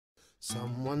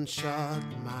Someone shot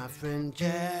my friend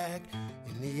Jack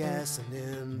in the ass and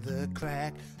in the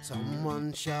crack.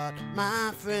 Someone shot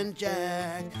my friend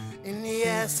Jack in the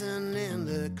ass and in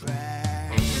the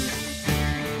crack.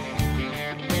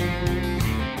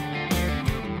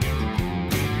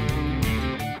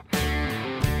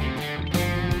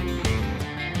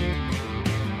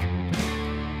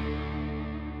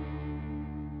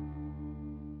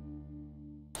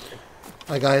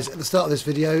 Hi guys, at the start of this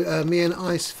video, me and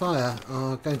Ice-Fyre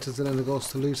are going to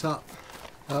Zelenogorsk to loot up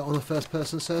on a first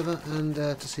person server and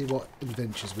to see what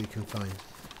adventures we can find.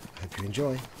 I hope you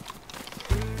enjoy.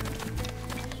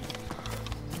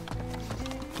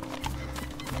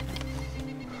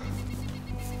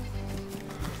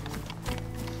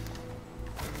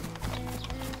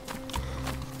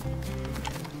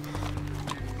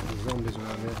 There's zombies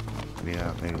around here.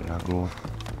 Yeah, maybe I'll go.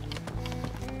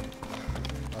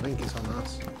 I think it's on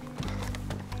us.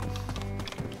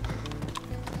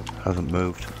 Hasn't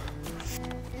moved.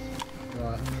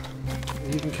 Right.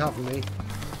 You can cover me.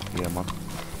 Yeah, man.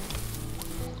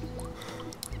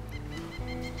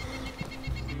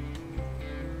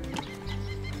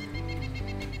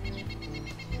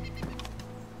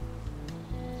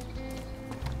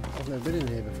 I've never been in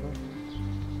here before.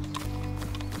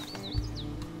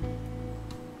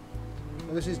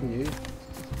 Oh, this is new.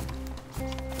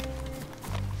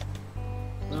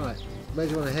 Right, where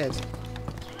do you want to head?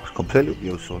 It's completely up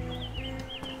you, son.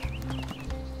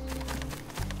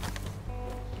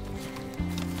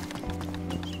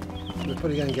 We're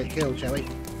probably going to get killed, shall we?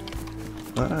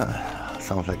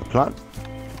 Sounds like a plan.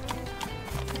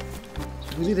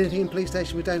 We need anything in police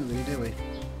station we don't really, do we?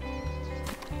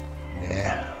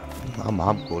 Yeah,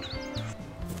 I'm good.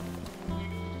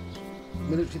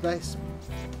 Military base?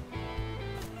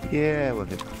 Yeah, well,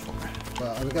 fuck.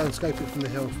 Well, I'll go and scope it from the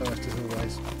hill first, as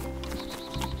always.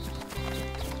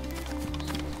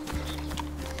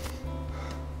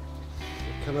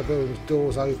 Can I build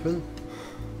doors open?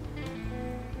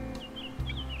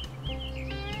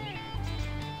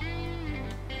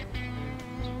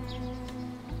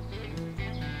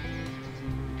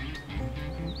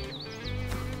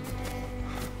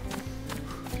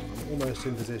 I'm almost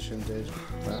in position, dude.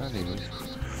 Anyways.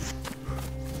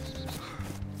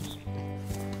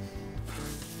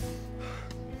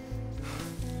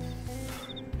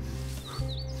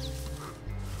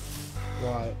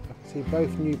 Right, I can see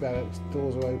both new barracks,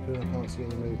 doors are open, I can't see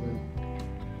any movement.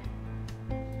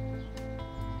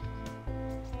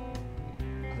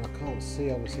 And I can't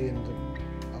see obviously in the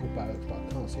old barracks, but I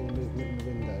can't see any movement in the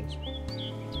windows.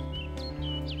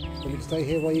 Can we stay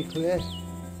here while you clear?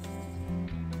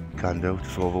 Can do,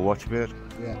 just overwatch a bit.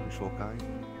 Yeah. It's okay.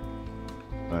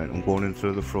 Right, I'm going in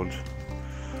through the front.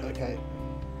 Okay.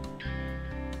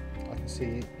 I can see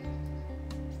you.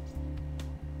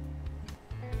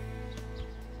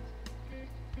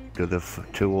 Do the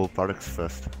two old barracks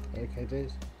first. Okay,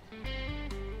 dude.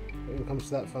 When it comes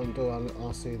to that front door,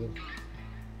 I'll see them.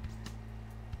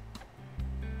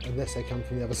 Unless they come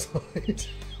from the other side.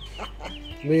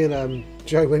 Me and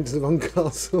Joe went to the wrong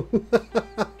castle.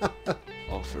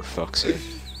 Oh, for fuck's sake.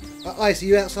 Ice, are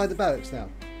you outside the barracks now?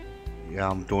 Yeah,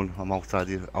 I'm done. I'm outside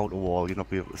the outer wall. You'll not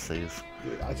be able to see us.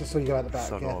 I just saw you go out the back.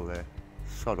 Sod Yeah. all there.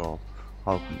 Sod all.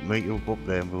 I'll meet you up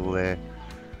there and we'll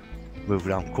move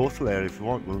around coastal area if you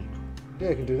want. We'll Yeah,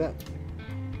 you can do that.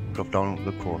 drop down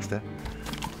the coast there.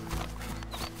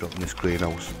 Drop in this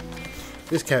greenhouse.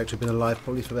 This character had been alive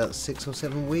probably for about 6 or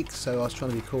 7 weeks, so I was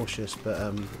trying to be cautious, but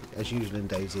as usual in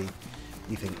DayZ,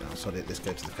 you think, oh, sod it, let's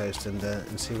go to the coast and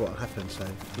see what happens, so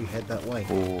we head that way.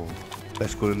 Oh,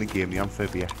 let's go in the game, the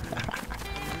amphibia.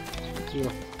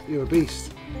 You're a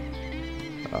beast.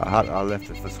 I left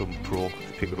it for some pro to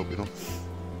pick it up, you know.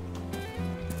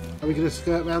 Are we going to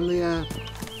skirt around the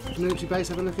military base,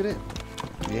 have a look at it?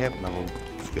 Yeah, but now we'll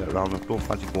just get around. I don't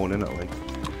fancy going in it, like.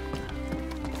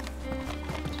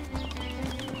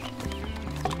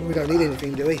 We don't need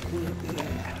anything, do we?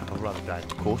 I'd rather die on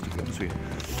the coast, to be honest with you.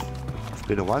 It's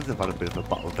been a while since I've had a bit of a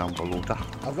battle down below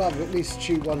that. I'd rather at least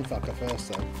shoot one fucker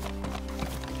first, though.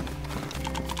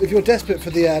 If you're desperate for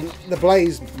the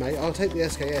blaze, mate, I'll take the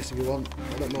SKS if you want.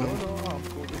 I don't mind. No, I'm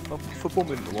good. If I bump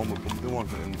into one, we'll bump into one.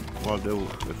 And what I'll do,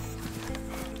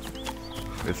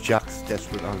 if Jack's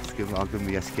desperate, I'll give him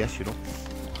the SKS, you know.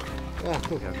 Ah,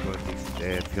 cool.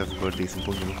 If he hasn't got a decent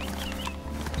gun, you know.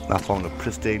 I found a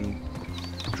pristine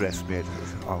dress made.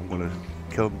 I'm going to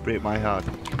kill him, break my heart,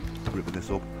 ripping this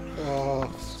up. Oh.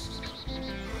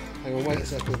 Hang on, wait a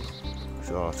second.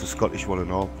 So it's a Scottish one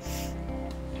and all.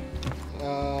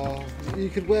 You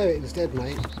could wear it instead,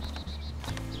 mate.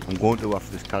 I'm going to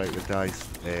after this character dies.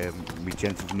 My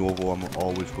Gentle Novo, I'm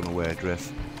always going to wear a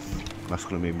dress. That's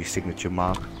going to be my signature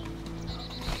mark.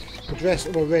 Address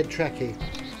or red trackie?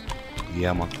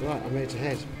 Yeah, man. Right, I'm ready to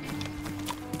head.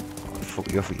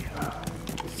 Fuck you off it.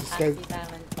 Let's go.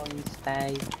 Happy Valentine's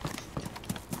Day.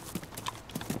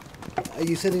 Are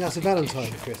you sending us a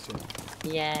Valentine, Christian?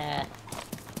 Yeah.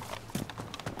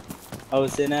 I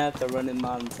was in the Running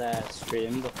Man's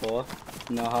stream before.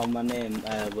 You know how my name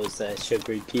was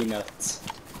Sugary Peanuts?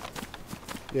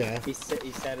 Yeah. He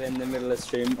said in the middle of the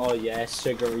stream, oh yeah,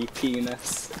 Sugary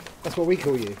Peanuts. That's what we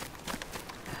call you.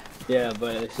 Yeah,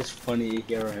 but it's just funny to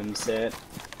hear him say it.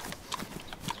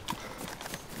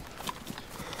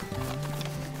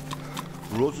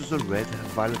 Roses are red,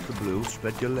 violets are blue.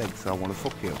 Spread your legs, I want to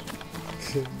fuck you.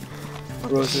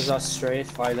 Roses are straight,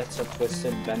 violets are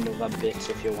twisted. Bend over, bitch,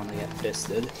 if you want to get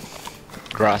fisted.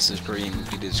 Grass is green,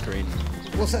 it is green.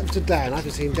 What's happened to Dan? I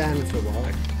haven't seen Dan for a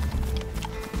while.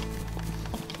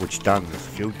 Which Dan? There's a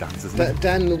few Dans, isn't there?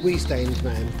 Dan the wee stains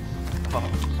man. Oh,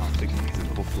 I think he's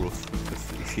enough for us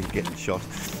because he's getting shot.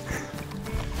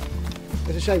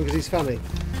 It's a shame because he's funny.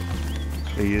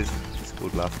 He is. He's a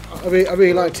good lad. I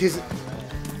really liked his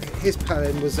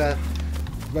poem was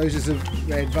Roses are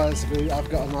red, violets are blue. I've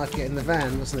got a knife, get in the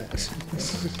van, wasn't it?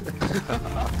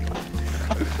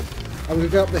 I'm going to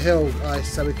go up the hill,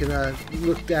 Ice, so we can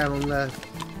look down on the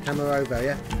Camarovo,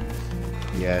 yeah?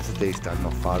 Yeah, it's a day stand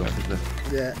not far off, isn't it?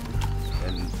 Yeah.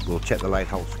 And we'll check the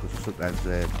lighthouse because sometimes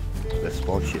there's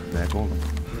spawn shit in there going on.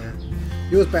 Yeah.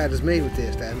 You're as bad as me with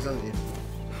deer stands, aren't you?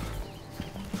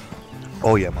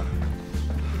 Oh yeah, man.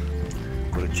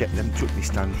 Gotta check them chutney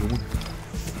stands, woman.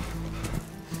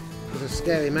 There's a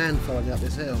scary man following up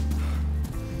this hill.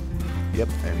 Yep,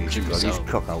 and he's Jimmy got his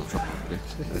Savile. cock out.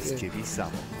 That's Jimmy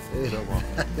Savile. So what?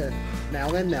 Now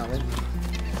then.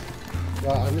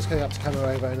 Right, I'm just going up to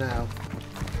Camarovo now.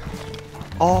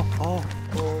 Oh,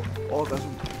 that's...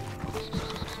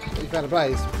 You found a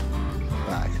blaze?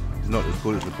 Right, it's not as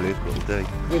good as the blaze, but it'll do.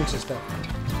 Winchester.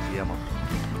 Yeah, man.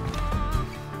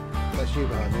 That's you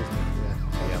behind me, isn't it?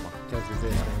 Yeah. Yeah, man. Goes with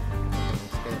this now.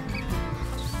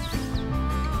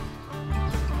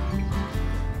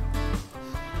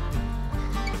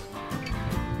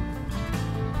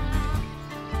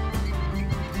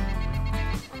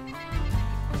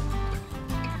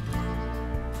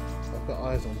 I've got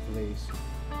eyes on police.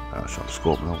 I'll shot the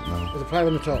scope out now. There's a player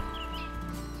on the top.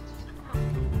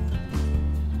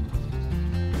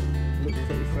 Looks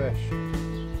pretty fresh.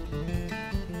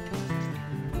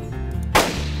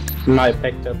 I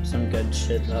picked up some good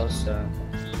shit though, so...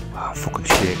 I'm fucking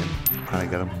shaking. Trying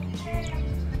to get him.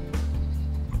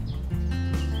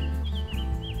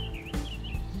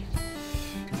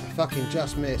 I fucking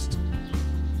just missed.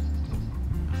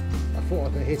 I thought I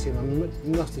was going to hit him. I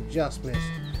must have just missed.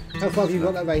 How far have you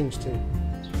got that range to?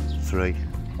 3.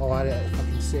 Oh, I had it at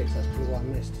fucking 6. That's probably what I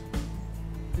missed.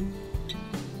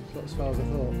 Not as far as I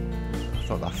thought. It's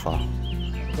not that far.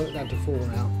 I put it down to 4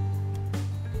 now.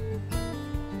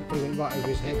 He went right over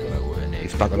his head.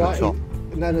 He's back on the Right, top.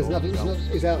 no, there's nothing.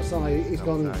 He's outside. He's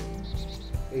gone. Outside.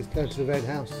 He's going to the red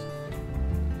house.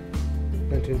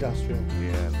 Going to industrial.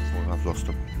 Yeah, well, I've lost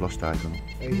him. Lost eyes on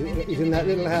him. He's in that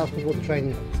little house before the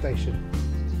train station.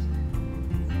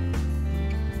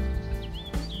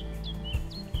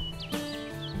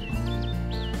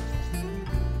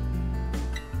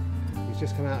 He's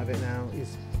just come out of it now.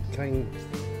 He's coming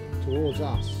towards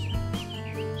us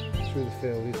through the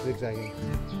field. He's zigzagging.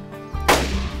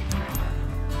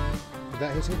 Did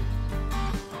that hit him?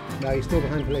 No, he's still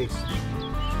behind police.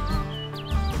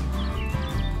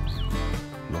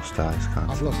 Lost eyes, can't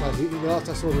I've see. lost eyes. The last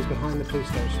I saw was behind the police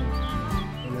station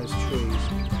in those trees.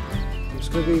 I'm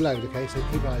just going to reload, okay? So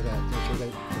keep eyes out. Make sure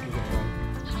they can get away.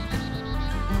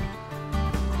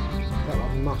 That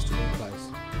one must have been close.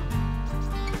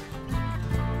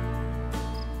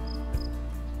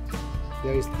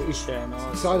 Yeah, he's Sharing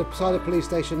ours. side of the police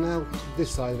station now.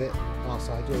 This side of it, our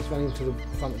side. Yeah, he's running to the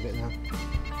front of it now.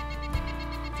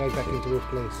 Going back into the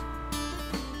police.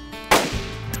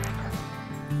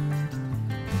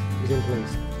 He's in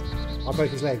police. I broke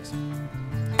his legs.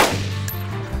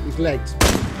 His legs.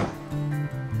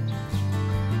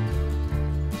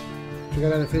 Should we go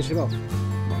down and finish him off?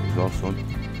 He's lost one.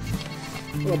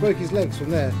 Well, I broke his legs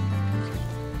from there.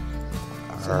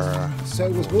 So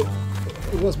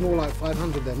it was more like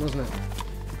 500 then, wasn't it?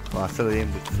 Well, I still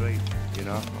aimed at 3, you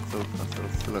know. I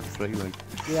still at 3, like.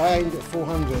 Yeah, I aimed at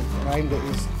 400. And I aimed at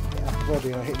his upper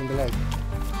body and I hit him in the leg.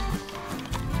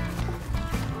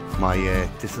 My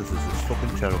distances is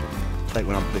fucking terrible. It's like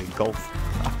when I'm playing golf.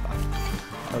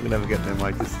 I can never get near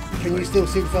my distances. Can you still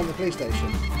see the front of the police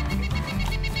station?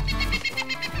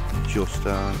 Just,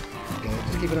 Yeah,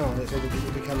 just keep an eye on it so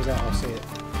if it comes out I'll see it.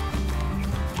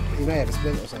 He may have a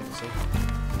splint or something, see?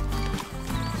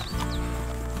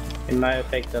 He might have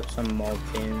picked up some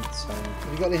morphine, so...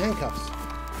 Have you got any handcuffs?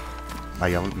 I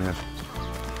haven't, mate.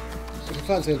 If you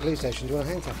find something in the police station, do you want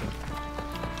to handcuff him?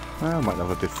 Well, I might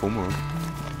have a bit of fun with him.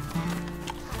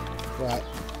 Right.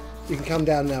 You can come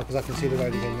down now because I can see the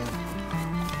road again now.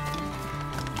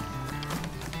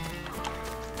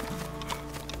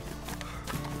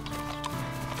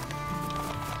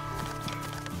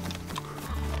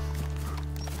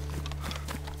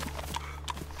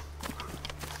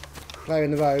 Player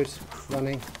in the road,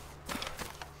 running.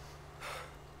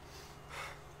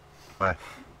 Where?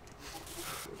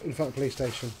 In front of the police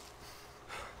station.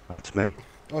 That's me.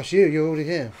 Oh, it's you, you're already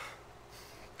here.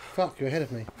 Fuck, you're ahead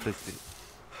of me.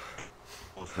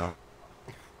 No.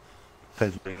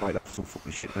 Depends, we might have some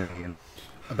fucking shit there again.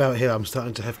 About here, I'm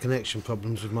starting to have connection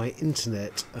problems with my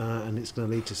internet, and it's going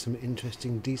to lead to some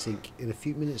interesting desync in a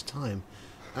few minutes' time.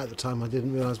 At the time, I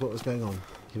didn't realise what was going on.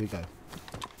 Here we go.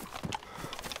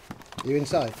 You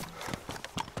inside?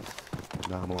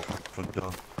 No, I'm off front door.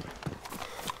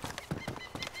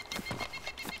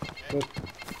 Well,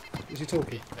 is he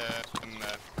talking?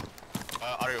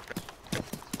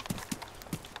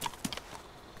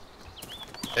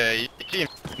 Are you clean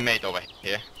mate over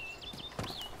here?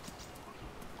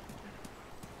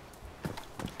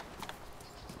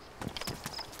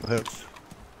 Hurts.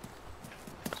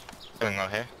 Going over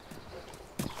here?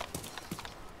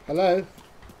 Hello?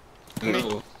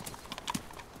 Hello.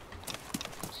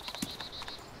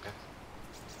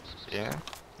 Yeah.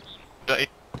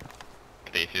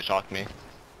 If you shot me.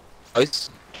 Ice?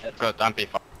 Good, I'm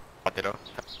P40 though.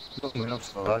 No, man,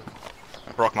 that's alright.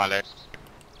 I broke my leg.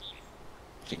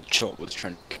 I think Chop was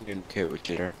trying to communicate with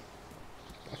you there.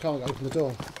 I can't open the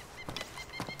door.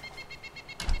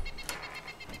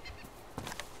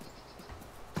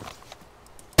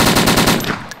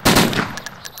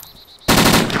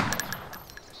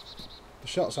 The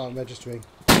shots aren't registering.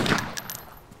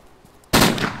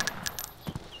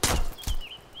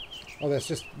 Oh, there's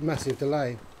just massive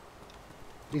delay.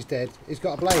 He's dead. He's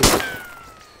got a blade.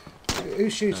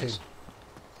 Who's shooting? Nice.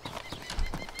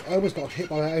 I almost got hit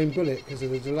by my own bullet because of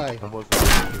the delay. I wasn't.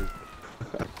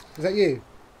 Is that you?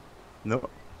 No,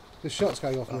 The shot's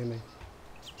going off near me.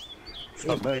 it's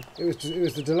not me. It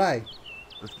was the delay.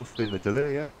 This must be the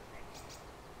delay, yeah.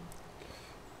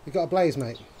 You got a blaze,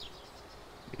 mate.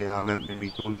 Yeah, I meant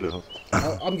maybe don't do it.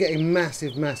 I'm getting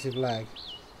massive lag.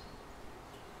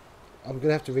 I'm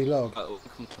gonna have to relog.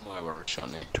 Welcome to my work,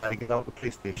 Johnny. Try to get out of the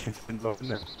police station. It's been locked in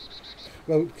there.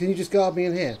 Well, can you just guard me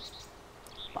in here?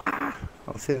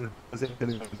 I'm saying,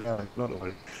 not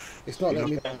worry. It's not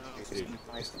letting me. You're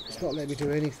It's not letting me do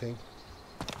anything.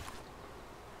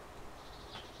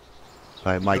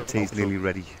 Right, my tea's nearly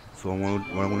ready. So what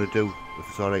I'm going to do, if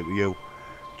it's alright with you,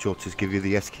 Chuts, is give you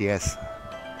the SKS.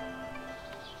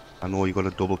 I know you've got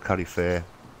a double carry fare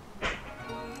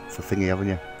for thingy, haven't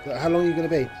you? How long are you going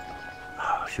to be?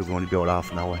 Should only be about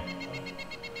half an hour.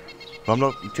 But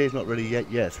the tea's not ready yet.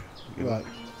 You know. Right.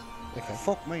 Okay.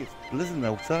 Fuck me, it's blizzarding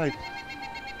outside.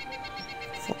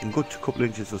 Fucking good, a couple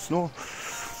inches of snow.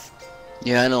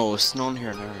 Yeah, I know, it's snowing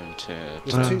here now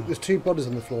and There's two bodies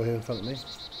on the floor here in front of me.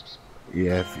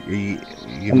 Yeah,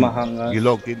 I'm a hanger. you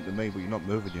logged into me, but you're not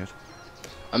moving yet.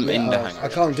 I'm in the hangar. I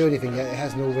can't do anything yet. It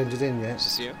hasn't all rendered in yet. Is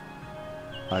this you?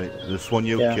 There's one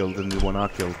you killed and the one I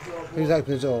killed. Who's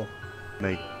opened the door?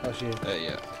 Me. That's you.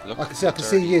 Yeah. Look, I can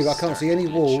see you. I can't see any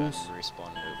walls. Respawn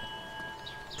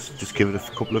loop. Just give it a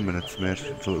couple of minutes, mate,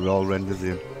 until it all renders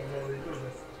in.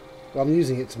 Well, I'm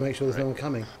using it to make sure there's no one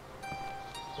coming.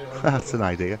 That's an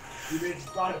idea.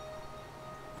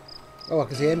 Oh, I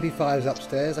can see MP5s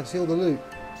upstairs. I can see all the loot.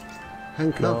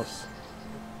 Handcuffs.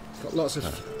 Got lots of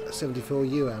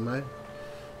 74U ammo.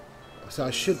 So I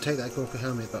should take that Gorka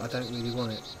helmet, but I don't really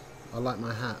want it. I like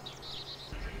my hat.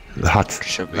 The hat.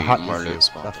 Should be The hat more is you. loot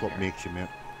spot. That's what makes you, mate.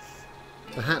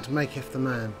 The hat maketh the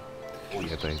man. Oh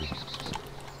yeah, baby.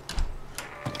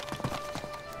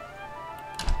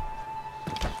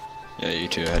 Yeah, you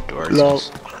two head towards Lol. us.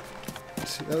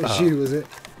 That was you, was it?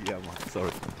 Yeah, man,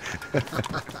 sorry.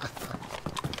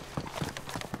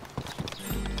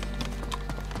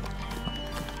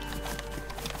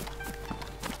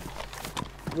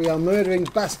 We are murdering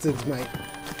bastards, mate.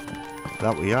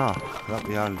 That we are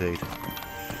indeed.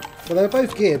 Well, they were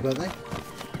both geared, weren't they?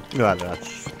 No,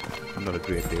 that's not a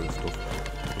great deal of stuff.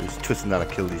 It was twisting that I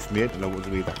killed his mate, and it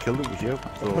wasn't me that killed him, it was you.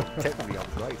 So technically I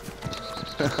was right.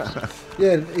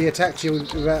 Yeah, he attacked you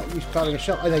without you firing a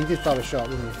shot. Oh, no, you did fire a shot,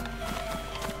 didn't you?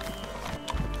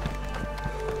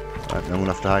 Right, now I'm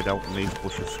gonna have to hide out in these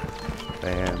bushes.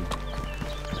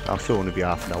 I'll still only be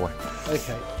half an hour.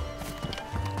 Okay.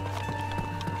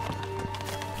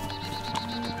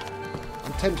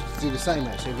 tempted to do the same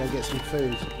actually and go get some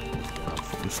food.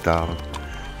 I'm starving.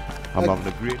 I'm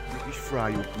having a great British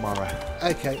fry up, Mara.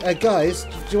 Okay, guys,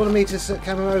 do you want me to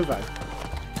come over?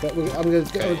 But I'm going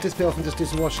to disappear off and just do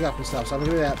some washing up and stuff, so I'm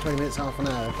going to be out 20 minutes, half an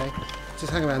hour, okay?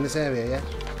 Just hang around this area, yeah?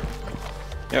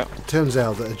 Yeah. It turns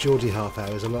out that a Geordie half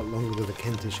hour is a lot longer than a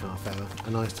Kentish half hour,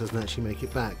 and Ice doesn't actually make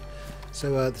it back.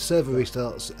 So the server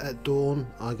restarts at dawn.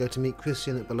 I go to meet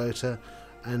Cristian at Balota,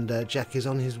 and Jack is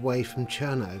on his way from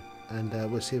Cherno, and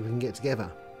we'll see if we can get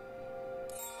together.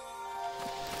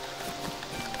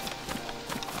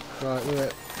 Right, we're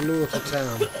at Lauter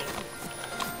Town.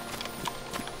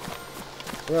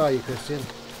 Where are you, Cristian?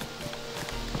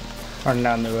 Running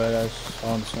down the road, I was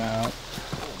sorting something out.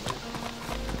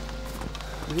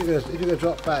 If you're gonna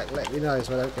drop back, let me know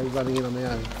so I don't go running in on my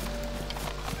own.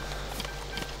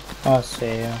 I'll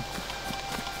see you.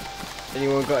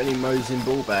 Anyone got any Mosin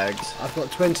ball bags? I've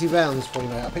got 20 rounds for you,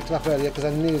 mate. I picked them up earlier because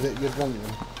I knew that you'd want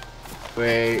them.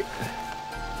 Wait.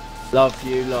 Love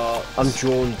you lot. I'm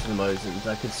drawn to the Mosins.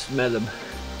 I could smell them.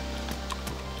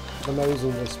 The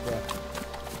Mosin Whisperer.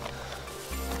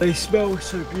 They smell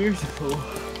so beautiful.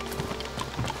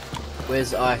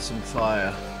 Where's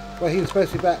Ice-Fyre? Well, he was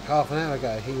supposed to be back half an hour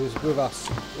ago. He was with us.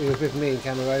 He was with me in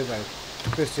Camarovo.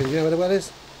 Cristian, do you know where the well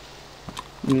is?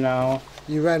 No.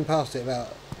 You ran past it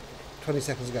about 20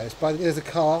 seconds ago. There's a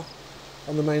car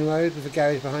on the main road with a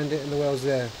garage behind it and the well's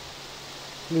there.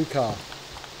 New car.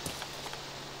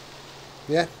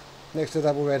 Yeah? Next to the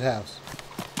double red house.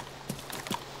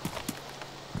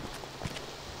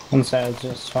 One second, I'll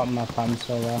just swap my pants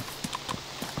over.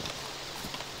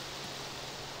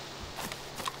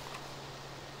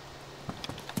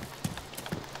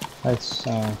 Let's,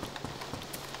 There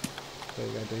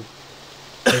you go, dude.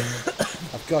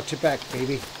 I've got your back,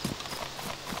 baby.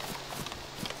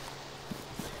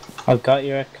 I've got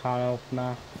your can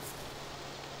opener.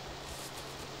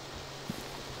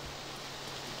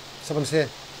 Someone's here.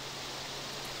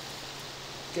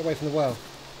 Get away from the well.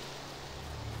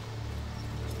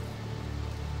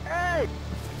 Hey!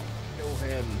 Kill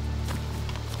him.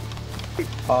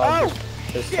 Oh,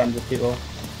 there's tons of people.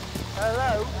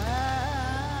 Hello?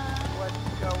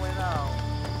 What's going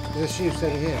on? There's a shoot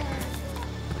over here.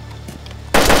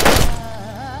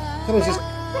 Someone's just...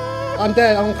 I'm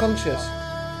dead, I'm unconscious.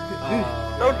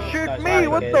 Don't shoot me,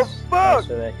 what the fuck?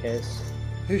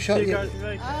 Who shot you?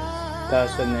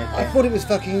 That's with me. I thought it was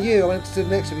fucking you. I went to the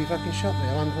next to you, fucking shot me.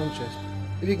 I'm unconscious.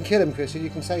 If you can kill him, Chris, you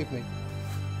can save me.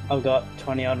 I've got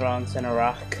 20 odd rounds in a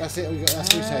rack. That's it,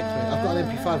 that's you saved me. I've got an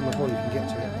MP5 in my body, you can get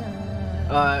to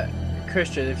it.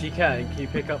 Christian, if you can you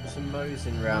pick up some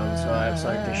Mosin rounds so I have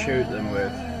something to shoot them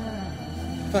with?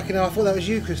 Fucking hell, I thought that was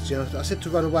you, Christian. I said to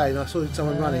run away and I saw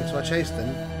someone running, so I chased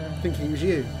them, thinking it was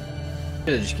you.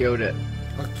 Could have just killed it.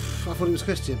 I thought it was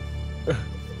Christian.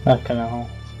 Fucking hell.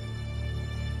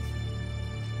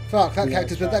 Fuck, that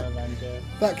character's been,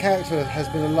 that character has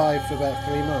been alive for about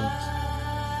 3 months.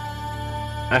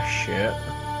 Ah shit.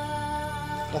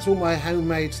 That's all my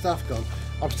homemade stuff gone.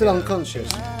 I'm still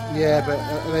unconscious. Yeah, but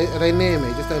are they near me?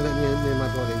 Just don't let me near my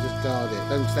body. Just guard it.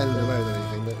 Don't stand in the road or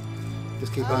anything, but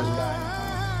just keep eyes on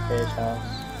it. Beige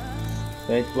house.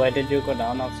 Wait, where did you go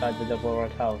down outside the double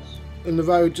red house? In the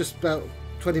road, just about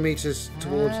 20 metres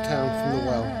towards town from the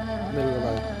well. Middle of the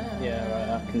road. Yeah,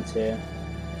 right, I can see it.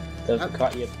 They've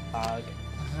got your bag.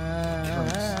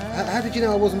 How did you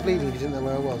know I wasn't bleeding if you didn't know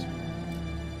where I was?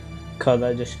 Cause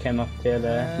I just came up to you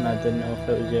there and I didn't know if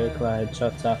it was you because I had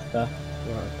shots after.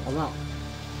 Right, I'm out.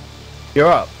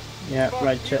 You're up. Yeah,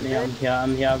 right, Chutney, I'm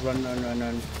here, run.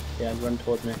 Yeah, run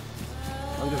towards me.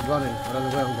 I'm just running, I don't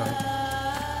know where I'm going.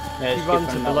 Yeah, If just you run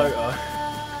keep to running that way. Balota,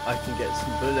 I can get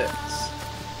some bullets.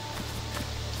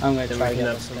 I'm going to Then try we to can get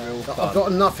have this some guy. real I've fun.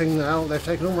 got nothing now, they've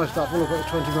taken all my stuff, all I've got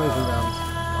is 20 Mosin rounds.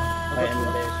 Right in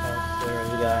the base house, there is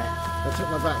a guy. They took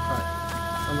my backpack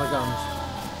and my guns.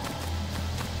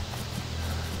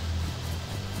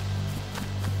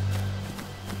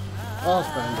 Arse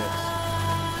bandits.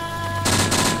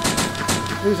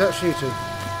 Who's that shooting?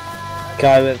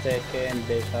 Guy with the AK in the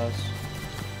base house.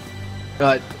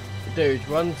 Right, dude,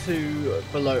 run to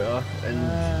Balota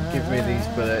and give me these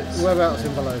bullets. Whereabouts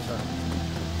in Balota?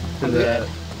 To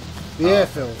The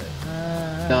airfield.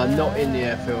 no, not in the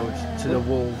airfield. To the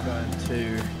wall going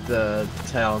to the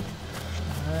town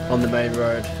on the main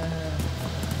road.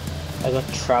 I got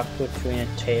trapped between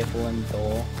a table and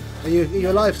door. Are you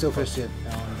alive still, Christian?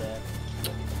 Down there.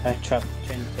 I trapped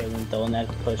between the table and door and I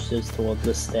pushed us towards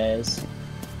the stairs.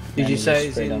 Did you And say just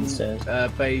it's straight in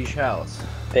downstairs. beige house?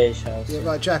 Beige house. Yeah,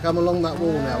 right, Jack, I'm along that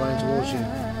wall now, running towards you.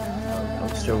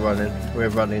 I'm still running. We're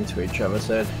running to each other,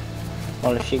 so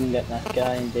Well, if you can get that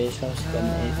guy in beige house, then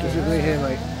He's with AK. me here,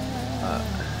 mate.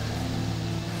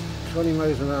 20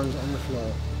 Mosin rounds on the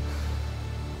floor.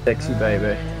 Sexy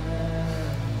baby.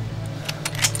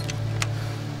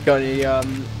 Got any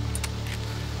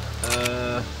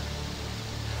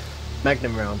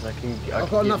Magnum rounds? I've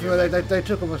got nothing. They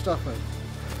took all my stuff, mate.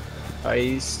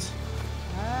 Based.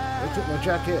 They took my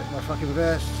jacket, my fucking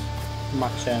vest.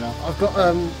 Much enough. I've got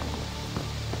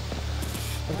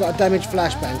a damaged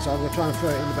flashbang, so I'm gonna try and throw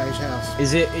it in the beige house.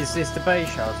 Is this the beige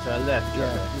house to our left?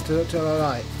 Yeah, to our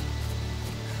right.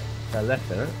 To our left,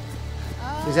 isn't it?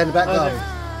 He's in the back Oh, garden. no.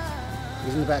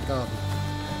 He's in the back garden.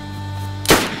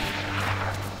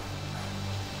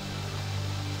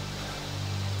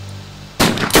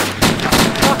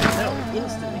 Fucking hell, he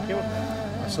instantly killed me.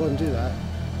 I saw him do that.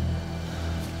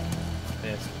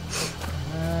 Yes.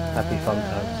 Happy fun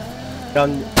times.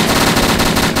 Gun.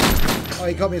 Oh,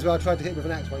 he got me as well. I tried to hit him with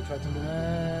an axe while he tried to move.